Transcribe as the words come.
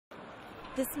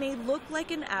This may look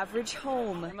like an average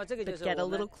home, but get a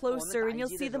little closer and you'll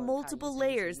see the multiple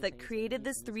layers that created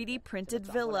this 3D printed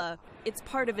villa. It's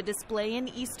part of a display in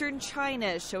eastern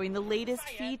China showing the latest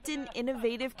feat in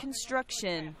innovative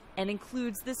construction, and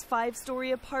includes this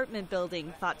 5-story apartment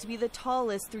building thought to be the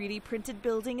tallest 3D printed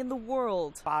building in the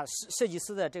world.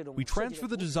 We transfer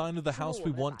the design of the house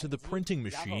we want to the printing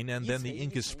machine, and then the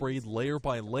ink is sprayed layer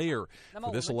by layer.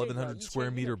 For this 1,100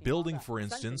 square meter building, for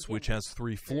instance, which has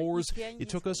 3 floors, it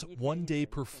took us 1 day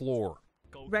per floor.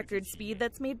 Record speed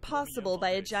that's made possible by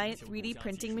a giant 3D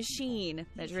printing machine,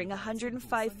 measuring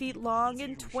 105 feet long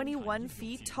and 21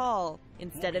 feet tall.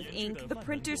 Instead of ink, the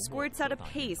printer squirts out a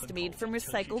paste made from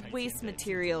recycled waste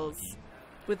materials.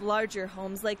 With larger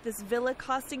homes like this villa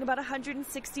costing about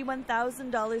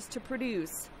 $161,000 to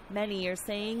produce, many are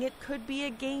saying it could be a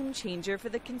game changer for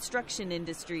the construction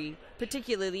industry,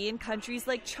 particularly in countries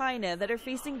like China that are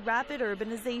facing rapid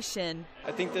urbanization.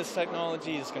 I think this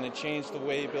technology is going to change the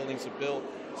way buildings are built.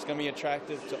 It's going to be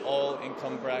attractive to all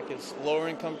income brackets. Lower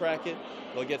income bracket,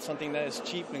 they'll get something that is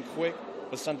cheap and quick,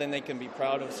 but something they can be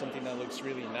proud of, something that looks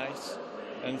really nice.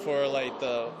 And for like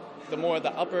the more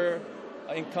the upper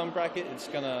income bracket, it's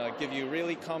going to give you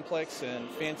really complex and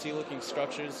fancy looking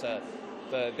structures that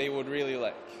they would really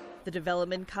like. The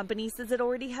development company says it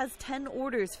already has 10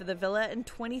 orders for the villa and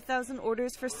 20,000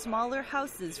 orders for smaller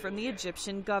houses from the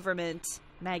Egyptian government.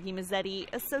 Maggie Mazzetti,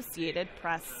 Associated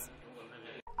Press.